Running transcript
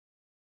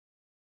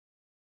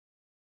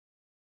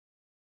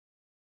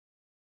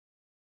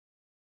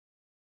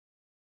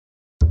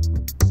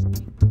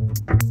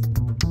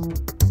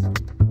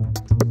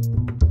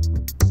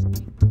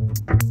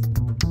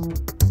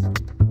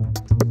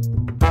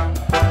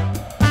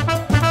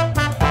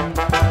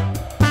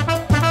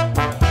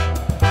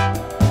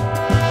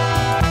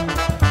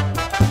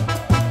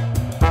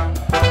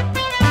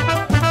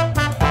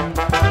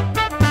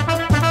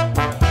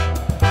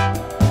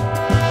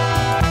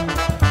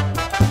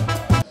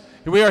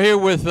We are here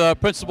with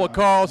Principal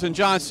Carlton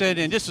Johnson,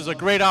 and this is a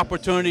great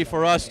opportunity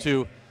for us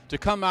to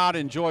come out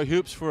and enjoy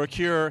Hoops for a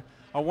Cure.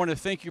 I want to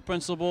thank you,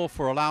 Principal,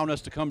 for allowing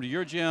us to come to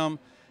your gym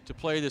to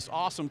play this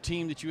awesome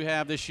team that you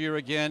have this year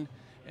again,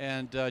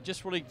 and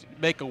just really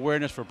make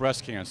awareness for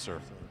breast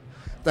cancer.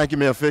 Thank you,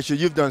 Mayor Fisher.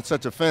 You've done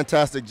such a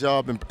fantastic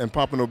job in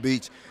Pompano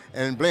Beach,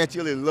 and Blanche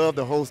really loved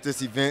to host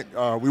this event.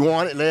 We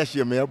won it last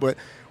year, Mayor, but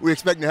we're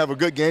expecting to have a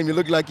good game. You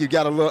look like you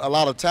got a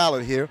lot of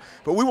talent here,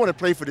 but we want to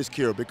play for this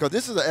cure because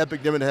this is an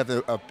epidemic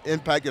that has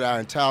impacted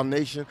our entire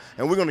nation,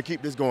 and we're going to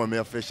keep this going,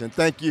 Mayor Fisher, and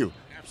thank you.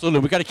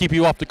 Absolutely. We got to keep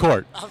you off the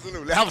court.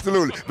 Absolutely,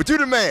 absolutely. But you're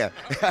the man.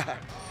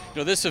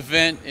 This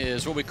event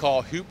is what we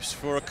call Hoops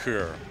for a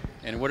Cure,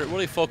 and what it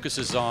really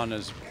focuses on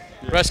is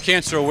breast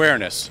cancer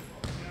awareness.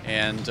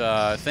 And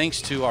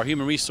thanks to our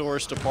Human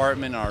Resource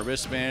Department, our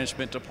Risk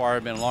Management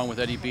Department, along with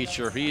Eddie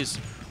Beecher, he's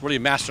really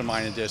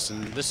masterminded this.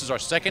 And this is our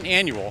second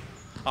annual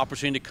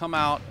opportunity to come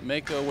out,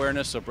 make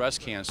awareness of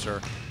breast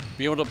cancer,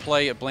 be able to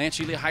play at Blanche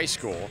High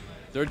School.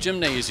 Their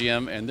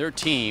gymnasium and their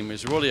team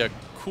is really a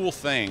cool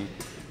thing,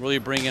 really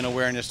bringing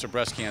awareness to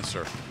breast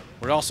cancer.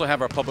 We also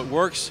have our Public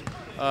Works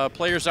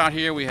players out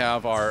here. We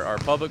have our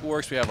Public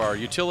Works, we have our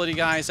utility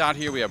guys out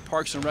here, we have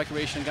Parks and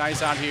Recreation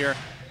guys out here.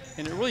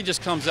 And it really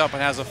just comes up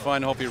and has a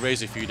fun, hopefully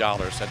raise a few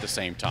dollars at the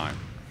same time.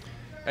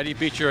 Eddie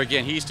Beecher,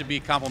 again, he's to be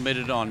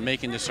complimented on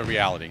making this a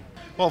reality.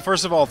 Well,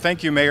 first of all,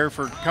 thank you, Mayor,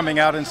 for coming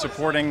out and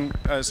supporting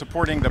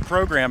the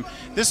program.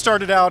 This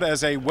started out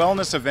as a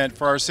wellness event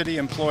for our city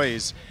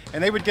employees,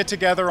 and they would get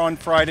together on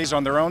Fridays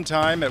on their own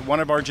time at one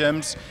of our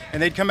gyms,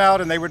 and they'd come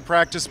out and they would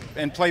practice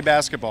and play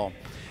basketball.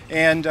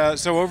 And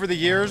so over the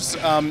years,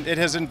 it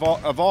has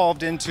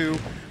evolved into,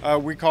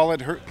 we call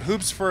it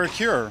Hoops for a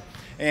Cure.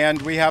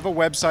 And we have a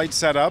website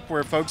set up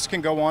where folks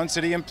can go on,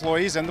 city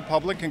employees and the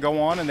public can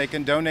go on and they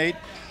can donate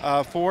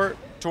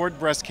toward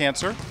breast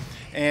cancer.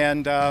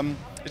 And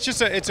it's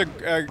just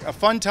a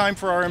fun time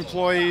for our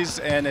employees,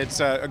 and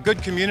it's a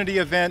good community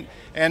event,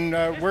 and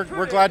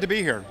we're glad to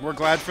be here. We're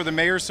glad for the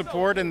mayor's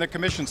support and the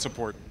commission's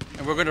support.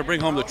 And we're going to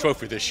bring home the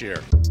trophy this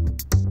year.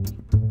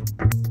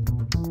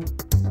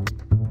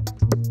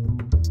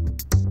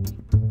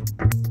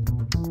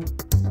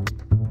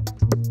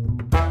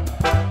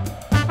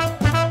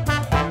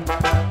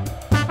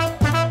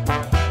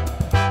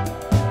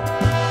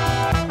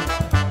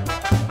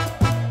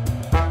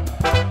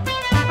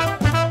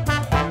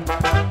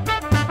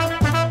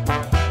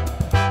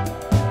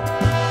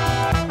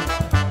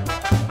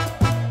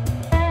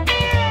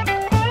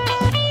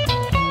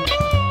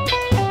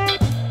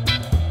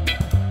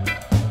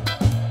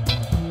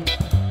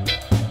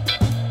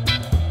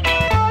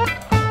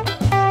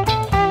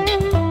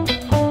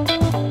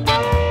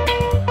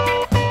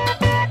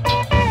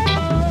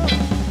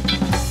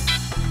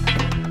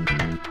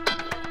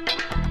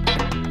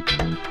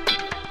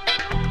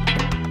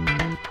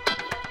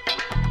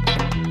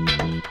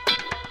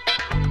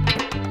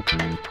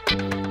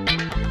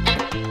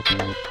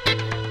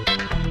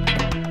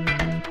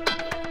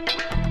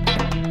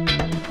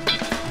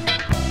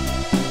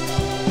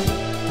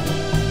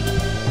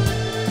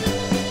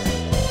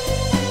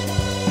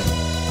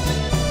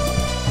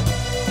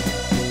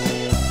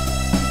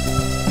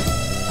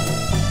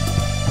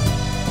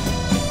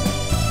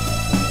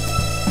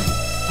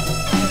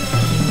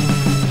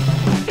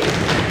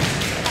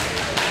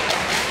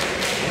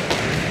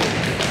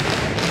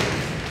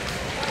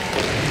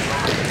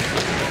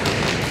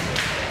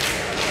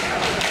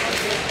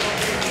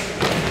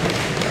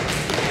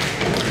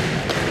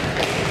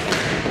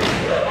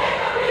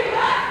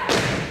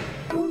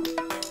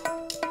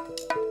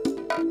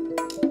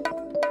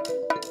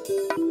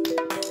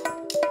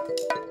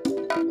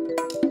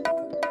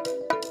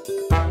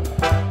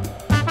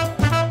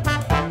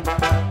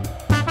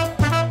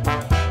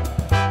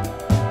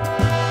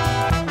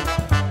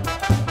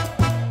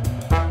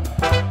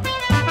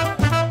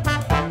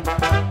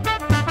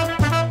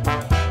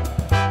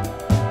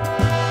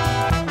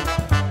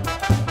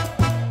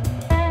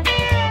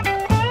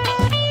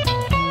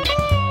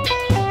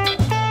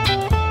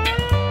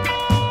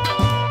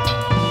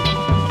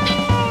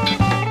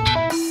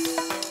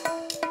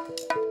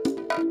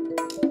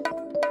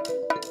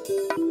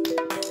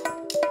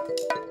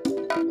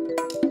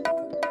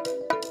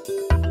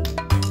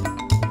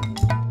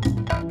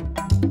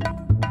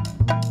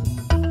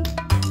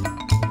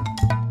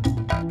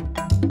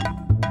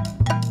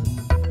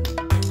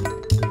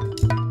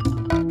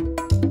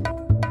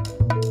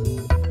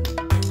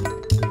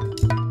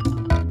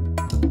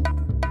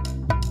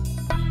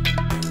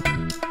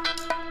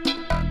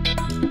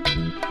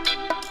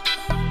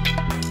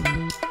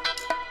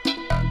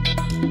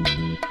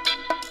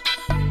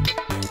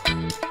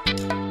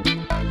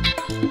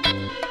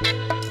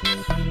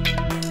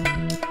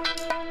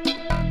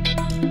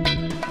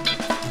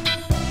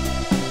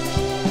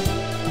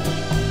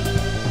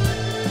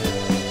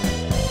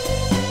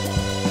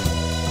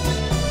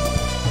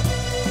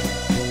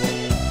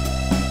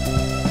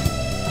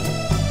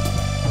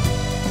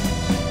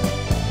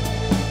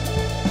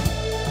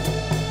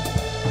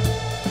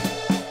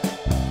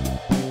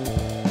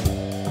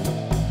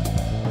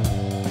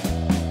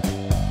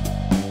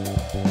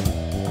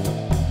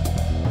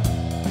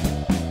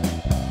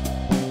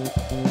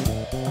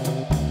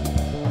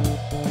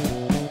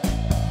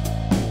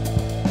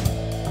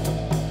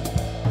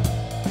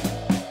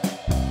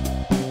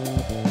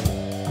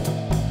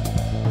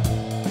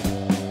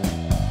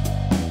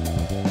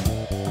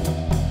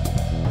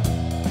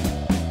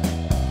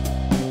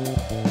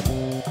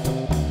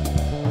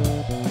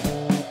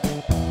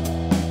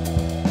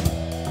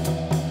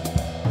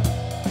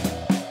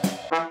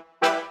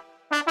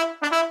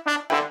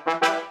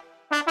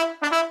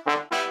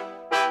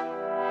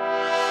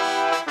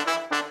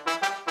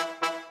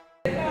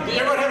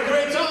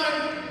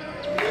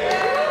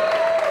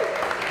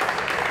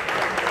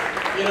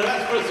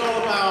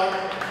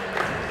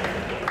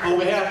 On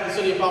behalf of the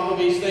City of Pompano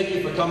Beach, thank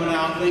you for coming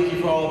out. Thank you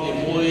for all the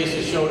employees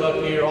who showed up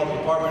here, all the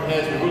department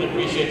heads. We really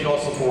appreciate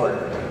y'all's support.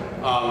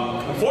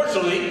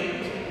 Unfortunately,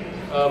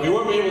 we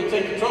weren't able to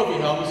take the trophy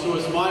home, so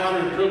it's my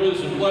honor and privilege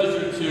and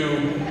pleasure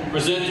to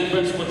present to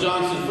Principal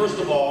Johnson, first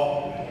of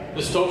all,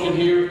 this token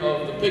here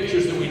of the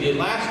pictures that we did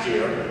last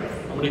year.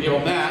 I'm going to give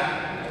him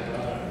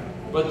that.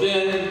 But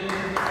then,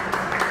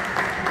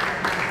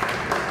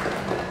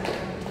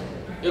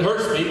 it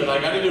hurts me, but I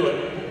got to do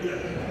it.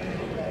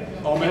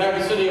 On behalf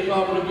of the City of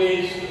Pompano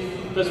Beach,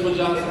 Principal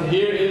Johnson,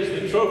 here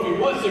is the trophy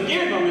once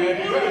again, my man.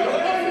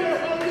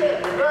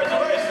 Congratulations!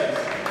 Congratulations!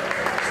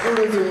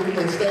 Students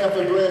and staff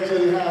at Blanche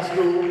High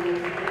School,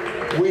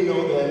 we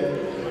know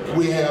that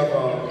we have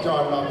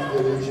John Knox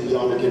Village and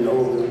y'all are getting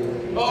older.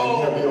 And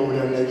he'll be over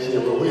there next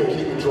year, but we'll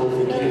keep the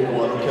trophy, keep it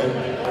going, okay?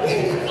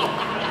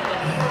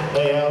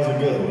 Hey, that was a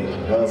good one.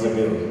 That was a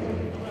good one.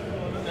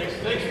 Thanks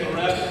to the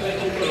refs.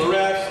 Thank you for the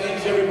refs.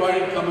 Thanks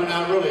everybody coming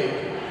out.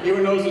 Really,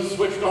 even those that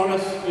switched on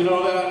us, you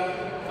know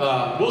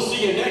that. We'll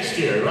see you next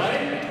year,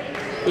 right?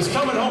 It's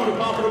coming home to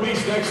Pompano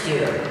Beach next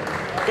year.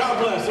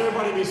 God bless.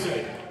 Everybody be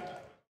safe.